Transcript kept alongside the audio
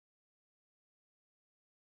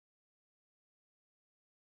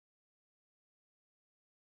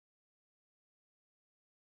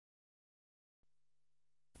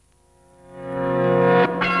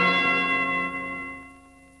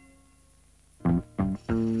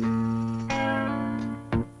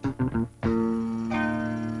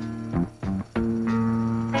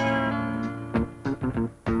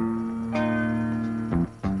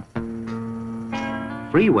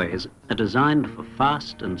Freeways are designed for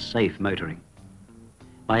fast and safe motoring.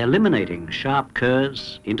 By eliminating sharp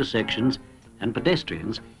curves, intersections, and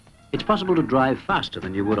pedestrians, it's possible to drive faster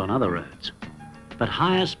than you would on other roads. But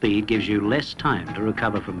higher speed gives you less time to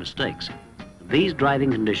recover from mistakes. These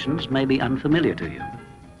driving conditions may be unfamiliar to you.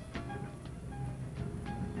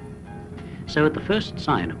 So at the first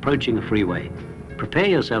sign approaching a freeway, prepare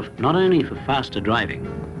yourself not only for faster driving,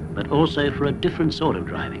 but also for a different sort of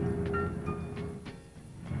driving.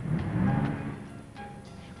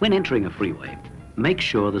 When entering a freeway, make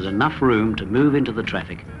sure there's enough room to move into the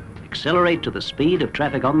traffic, accelerate to the speed of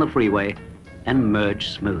traffic on the freeway, and merge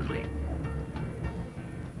smoothly.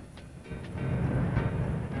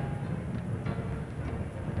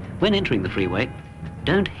 When entering the freeway,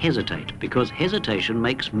 don't hesitate, because hesitation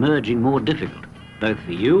makes merging more difficult, both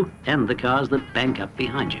for you and the cars that bank up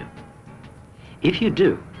behind you. If you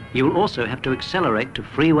do, you'll also have to accelerate to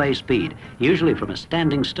freeway speed, usually from a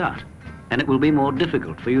standing start, and it will be more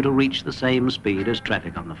difficult for you to reach the same speed as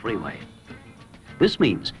traffic on the freeway. This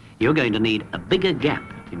means you're going to need a bigger gap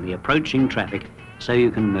in the approaching traffic so you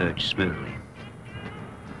can merge smoothly.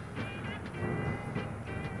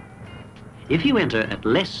 If you enter at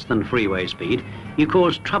less than freeway speed, you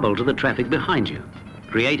cause trouble to the traffic behind you,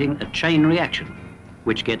 creating a chain reaction,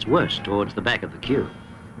 which gets worse towards the back of the queue.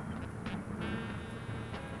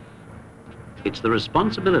 It's the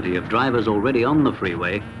responsibility of drivers already on the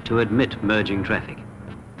freeway to admit merging traffic.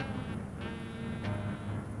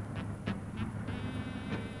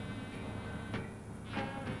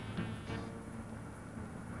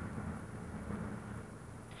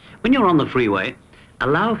 When you're on the freeway,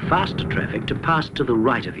 allow faster traffic to pass to the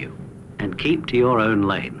right of you and keep to your own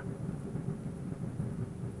lane.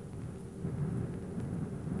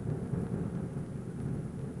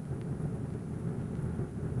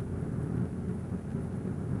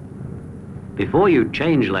 Before you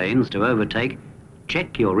change lanes to overtake,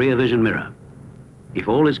 check your rear vision mirror. If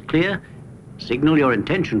all is clear, signal your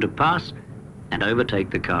intention to pass and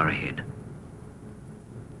overtake the car ahead.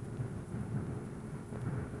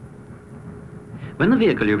 When the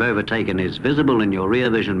vehicle you've overtaken is visible in your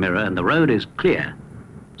rear vision mirror and the road is clear,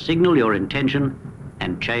 signal your intention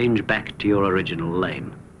and change back to your original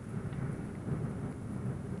lane.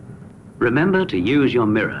 Remember to use your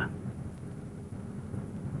mirror.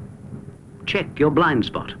 Check your blind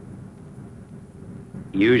spot.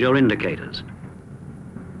 Use your indicators.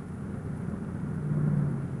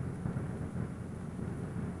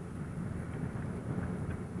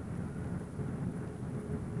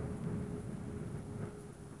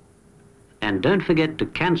 And don't forget to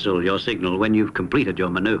cancel your signal when you've completed your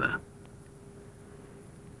maneuver.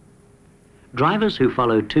 Drivers who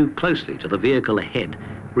follow too closely to the vehicle ahead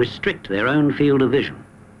restrict their own field of vision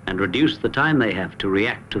and reduce the time they have to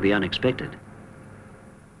react to the unexpected.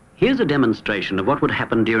 Here's a demonstration of what would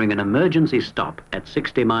happen during an emergency stop at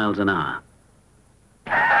 60 miles an hour.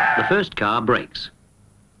 The first car brakes.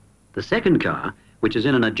 The second car, which is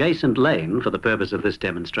in an adjacent lane for the purpose of this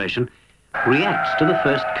demonstration, reacts to the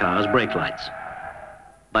first car's brake lights.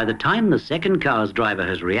 By the time the second car's driver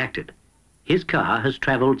has reacted, his car has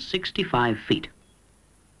traveled 65 feet.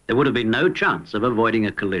 There would have been no chance of avoiding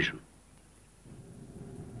a collision.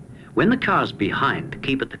 When the cars behind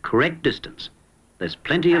keep at the correct distance, there's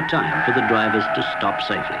plenty of time for the drivers to stop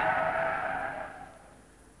safely.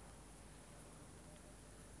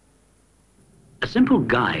 A simple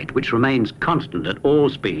guide which remains constant at all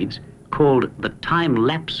speeds, called the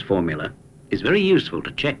time-lapse formula, is very useful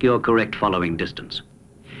to check your correct following distance.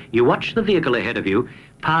 You watch the vehicle ahead of you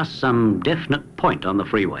pass some definite point on the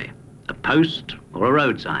freeway, a post or a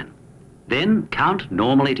road sign. Then count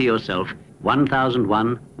normally to yourself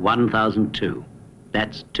 1001, 1002.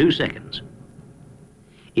 That's 2 seconds.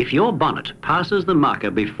 If your bonnet passes the marker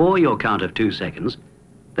before your count of 2 seconds,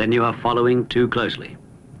 then you are following too closely.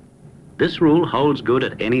 This rule holds good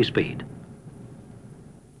at any speed.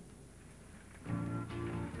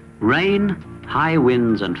 Rain, high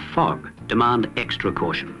winds and fog demand extra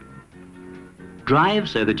caution. Drive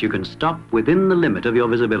so that you can stop within the limit of your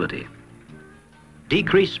visibility.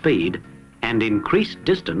 Decrease speed and increase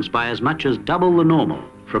distance by as much as double the normal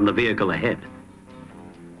from the vehicle ahead.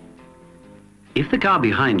 If the car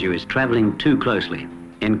behind you is traveling too closely,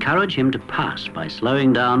 encourage him to pass by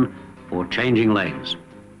slowing down or changing lanes.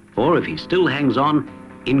 Or if he still hangs on,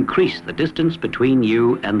 increase the distance between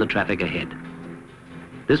you and the traffic ahead.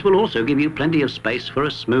 This will also give you plenty of space for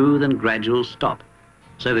a smooth and gradual stop,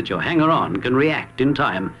 so that your hanger-on can react in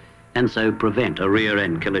time and so prevent a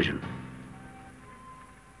rear-end collision.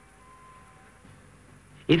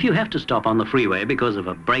 If you have to stop on the freeway because of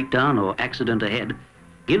a breakdown or accident ahead,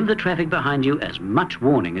 Give the traffic behind you as much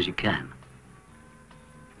warning as you can.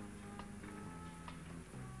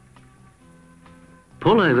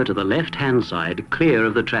 Pull over to the left-hand side, clear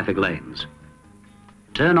of the traffic lanes.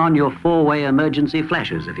 Turn on your four-way emergency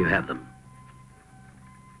flashes if you have them.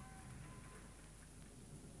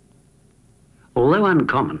 Although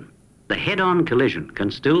uncommon, the head-on collision can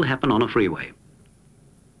still happen on a freeway.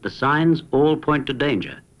 The signs all point to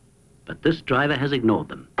danger, but this driver has ignored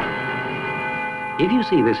them. If you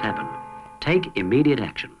see this happen, take immediate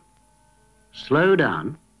action. Slow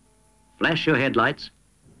down, flash your headlights,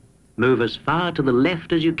 move as far to the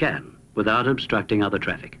left as you can without obstructing other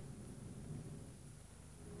traffic.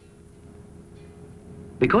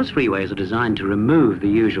 Because freeways are designed to remove the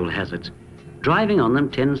usual hazards, driving on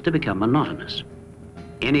them tends to become monotonous.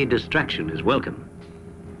 Any distraction is welcome.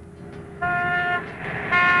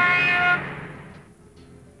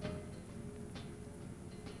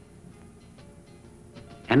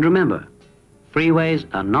 And remember, freeways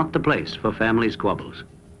are not the place for family squabbles.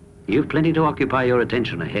 You've plenty to occupy your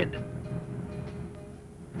attention ahead.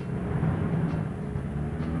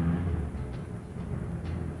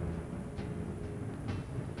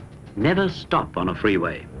 Never stop on a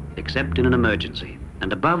freeway, except in an emergency.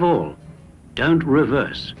 And above all, don't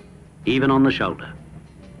reverse, even on the shoulder.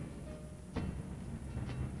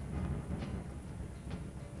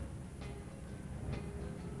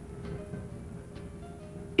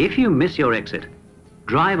 If you miss your exit,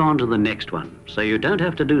 drive on to the next one so you don't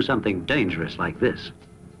have to do something dangerous like this.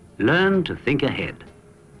 Learn to think ahead.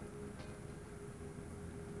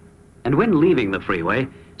 And when leaving the freeway,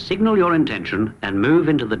 signal your intention and move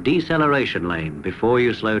into the deceleration lane before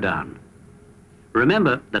you slow down.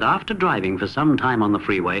 Remember that after driving for some time on the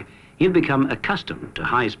freeway, you've become accustomed to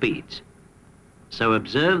high speeds. So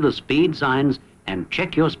observe the speed signs and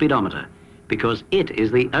check your speedometer, because it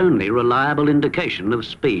is the only reliable indication of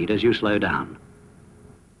speed as you slow down.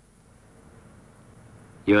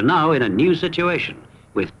 You're now in a new situation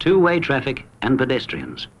with two-way traffic and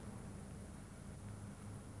pedestrians.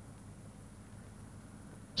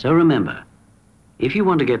 So remember, if you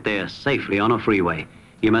want to get there safely on a freeway,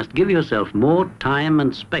 you must give yourself more time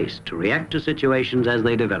and space to react to situations as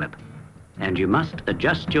they develop, and you must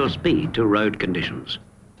adjust your speed to road conditions.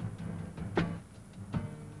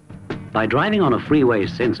 By driving on a freeway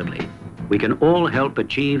sensibly, we can all help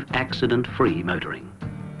achieve accident-free motoring.